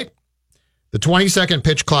 all right? The 20-second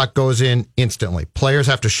pitch clock goes in instantly. Players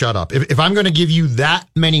have to shut up. If I'm going to give you that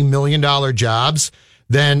many $1 million jobs,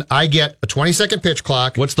 then I get a 20-second pitch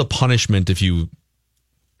clock. What's the punishment if you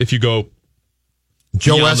go?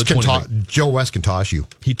 Joe West can toss you.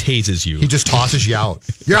 He tases you. He just tosses you out.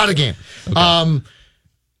 You're out of the game. Okay.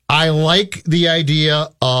 I like the idea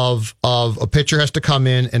of a pitcher has to come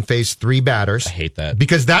in and face 3 batters. I hate that.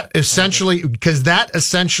 Because that essentially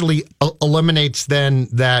eliminates then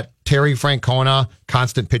that Terry Francona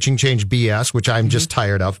constant pitching change BS, which I'm just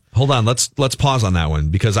tired of. Hold on, let's pause on that one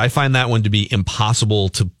because I find that one to be impossible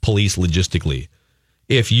to police logistically.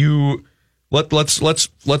 If you let's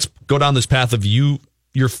go down this path of you're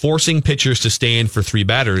forcing pitchers to stay in for 3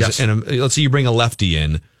 batters, yes. And let's say you bring a lefty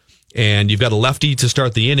in. And you've got a lefty to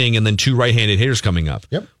start the inning and then 2 right-handed hitters coming up.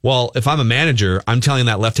 Yep. Well, if I'm a manager, I'm telling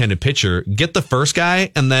that left-handed pitcher, get the first guy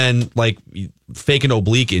and then fake an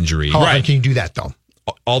oblique injury. How often can you do that though?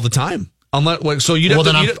 All the time. Unless, so you'd well,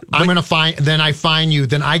 have then to, I'm going to fine. Then I fine you.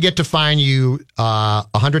 Then I get to fine you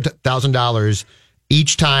 $100,000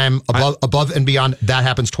 each time above and beyond. That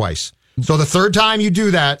happens twice. So the third time you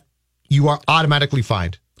do that, you are automatically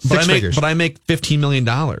fined. Six figures. But I make $15 million.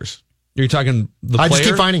 You're talking the player? I just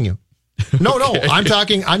keep finding you. No, I'm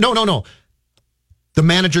talking. No. The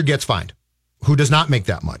manager gets fined, who does not make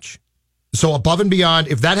that much. So above and beyond,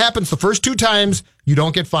 if that happens the first 2 times, you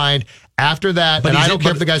don't get fined. After that, and I don't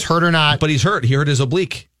care if the guy's hurt or not. But he's hurt. He hurt his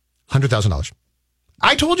oblique. $100,000.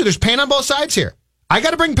 I told you there's pain on both sides here. I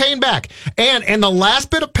got to bring pain back. And the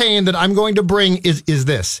last bit of pain that I'm going to bring is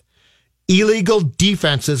this. Illegal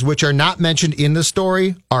defenses, which are not mentioned in the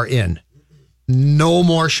story, are in. No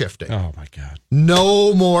more shifting. Oh, my God.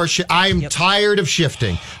 No more I'm tired of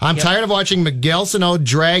shifting. I'm tired of watching Miguel Sano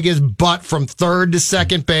drag his butt from third to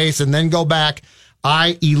second base and then go back.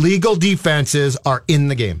 Illegal defenses are in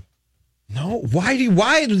the game. No,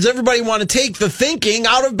 why does everybody want to take the thinking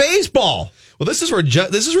out of baseball? Well, this is where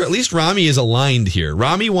at least Rami is aligned here.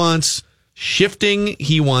 Rami wants shifting.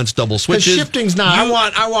 He wants double switches. Shifting's not.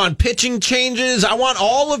 I want pitching changes. I want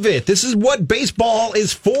all of it. This is what baseball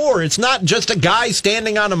is for. It's not just a guy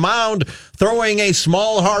standing on a mound throwing a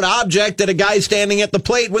small hard object at a guy standing at the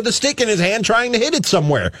plate with a stick in his hand trying to hit it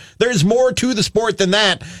somewhere. There's more to the sport than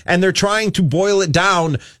that, and they're trying to boil it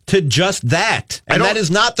down to just that. And that is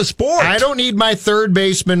not the sport. I don't need my third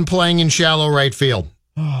baseman playing in shallow right field.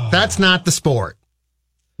 That's not the sport.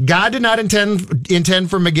 God did not intend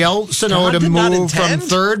for Miguel Sano to move from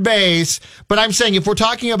third base. But I'm saying if we're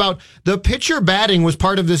talking about the pitcher batting was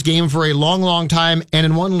part of this game for a long, long time, and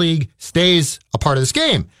in one league stays a part of this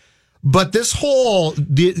game. But this whole,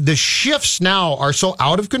 the shifts now are so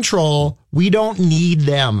out of control, we don't need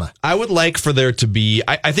them. I would like for there to be,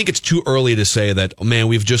 I think it's too early to say that, man,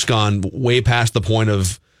 we've just gone way past the point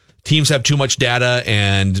of teams have too much data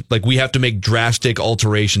and we have to make drastic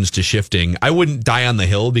alterations to shifting. I wouldn't die on the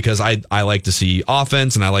hill because I like to see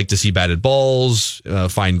offense and I like to see batted balls,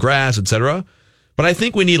 fine grass, etc. But I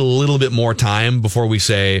think we need a little bit more time before we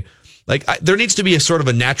say, there needs to be a sort of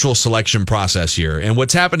a natural selection process here. And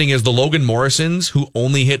what's happening is the Logan Morrisons who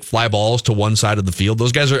only hit fly balls to one side of the field,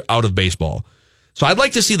 those guys are out of baseball. So I'd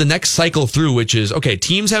like to see the next cycle through, which is, okay,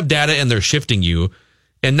 teams have data and they're shifting you.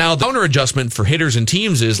 And now the counter adjustment for hitters and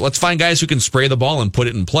teams is let's find guys who can spray the ball and put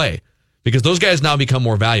it in play, because those guys now become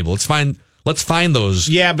more valuable. Let's find those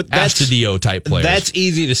Astudillo type players. That's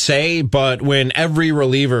easy to say, but when every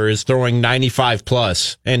reliever is throwing 95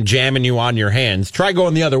 plus and jamming you on your hands, try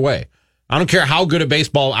going the other way. I don't care how good a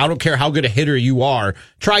baseball, I don't care how good a hitter you are,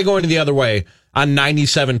 try going the other way on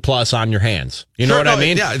 97 plus on your hands. You know what I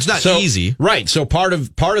mean? Yeah, it's not easy. Right. So part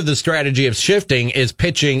of the strategy of shifting is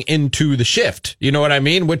pitching into the shift. You know what I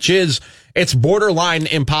mean? Which is, it's borderline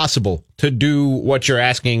impossible to do what you're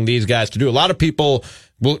asking these guys to do. A lot of people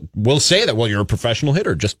will say that, well, you're a professional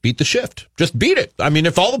hitter. Just beat the shift. Just beat it. I mean,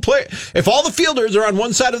 if all the fielders are on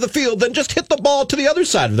one side of the field, then just hit the ball to the other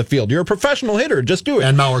side of the field. You're a professional hitter. Just do it.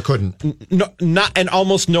 And Mauer couldn't. No, and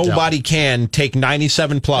almost nobody can take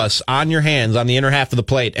 97 plus on your hands on the inner half of the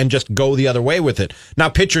plate and just go the other way with it. Now,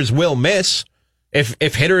 pitchers will miss. If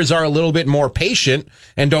hitters are a little bit more patient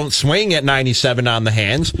and don't swing at 97 on the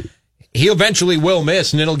hands, he eventually will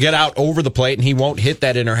miss, and it'll get out over the plate, and he won't hit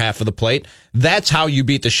that inner half of the plate. That's how you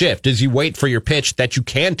beat the shift, is you wait for your pitch that you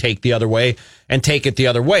can take the other way and take it the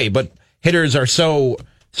other way. But hitters are so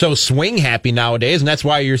swing happy nowadays, and that's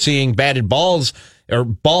why you're seeing batted balls or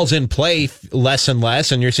balls in play less and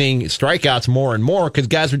less, and you're seeing strikeouts more and more because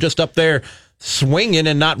guys are just up there swinging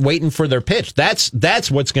and not waiting for their pitch. That's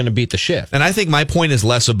what's going to beat the shift. And I think my point is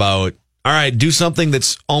less about, all right, do something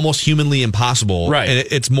that's almost humanly impossible. Right. And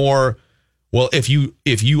it's more, well, if you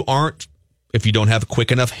don't have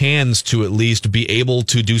quick enough hands to at least be able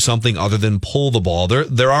to do something other than pull the ball.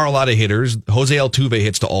 There are a lot of hitters. Jose Altuve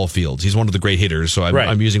hits to all fields. He's one of the great hitters, so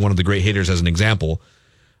I'm using one of the great hitters as an example.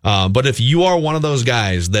 But if you are one of those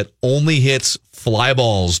guys that only hits fly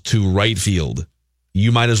balls to right field,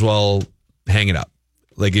 you might as well hang it up.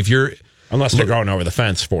 Like if you're... Unless they're going over the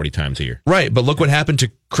fence 40 times a year. Right, but look what happened to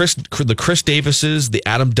the Chris Davises, the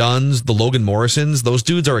Adam Dunns, the Logan Morrisons. Those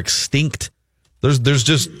dudes are extinct. There's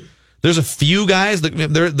a few guys.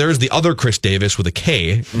 There's the other Chris Davis with a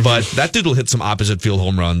K, but that dude will hit some opposite field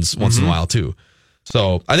home runs once in a while too.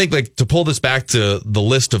 So I think, like, to pull this back to the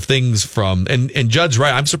list of things from, and Judd's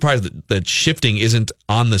right, I'm surprised that shifting isn't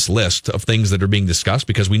on this list of things that are being discussed,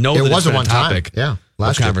 because we know that it's been a topic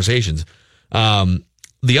of conversations.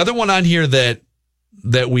 The other one on here that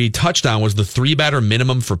we touched on was the 3-batter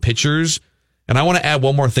minimum for pitchers. And I want to add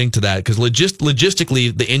one more thing to that, because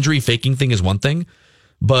logistically, the injury faking thing is one thing.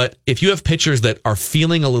 But if you have pitchers that are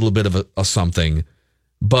feeling a little bit of a something,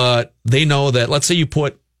 but they know that, let's say you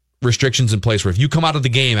put restrictions in place where if you come out of the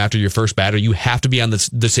game after your first batter, you have to be on the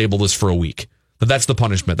disabled list for a week. But that's the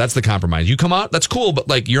punishment. That's the compromise. You come out, that's cool, but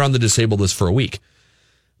like you're on the disabled list for a week.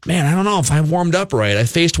 Man, I don't know if I warmed up right. I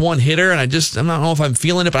faced one hitter, and I don't know if I'm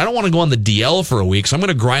feeling it, but I don't want to go on the DL for a week, so I'm going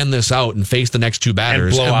to grind this out and face the next two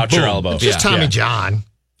batters. And blow out your elbow. It's just Tommy John.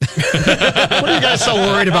 What are you guys so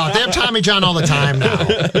worried about? They have Tommy John all the time now.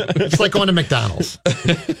 It's like going to McDonald's.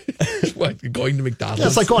 What, going to McDonald's? Yeah,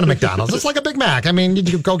 it's like going to McDonald's. It's like a Big Mac. I mean,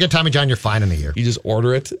 you go get Tommy John, you're fine in a year. You just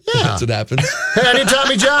order it? Yeah. That's what happens. Hey, I need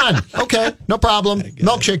Tommy John. Okay, no problem.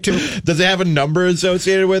 Milkshake too. Does it have a number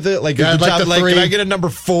associated with it? Like, I'd like the 3. Can I get a number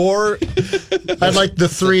 4? I'd like the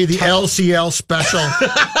 3, the LCL special.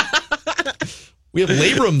 We have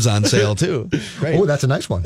labrums on sale too. Oh, that's a nice one.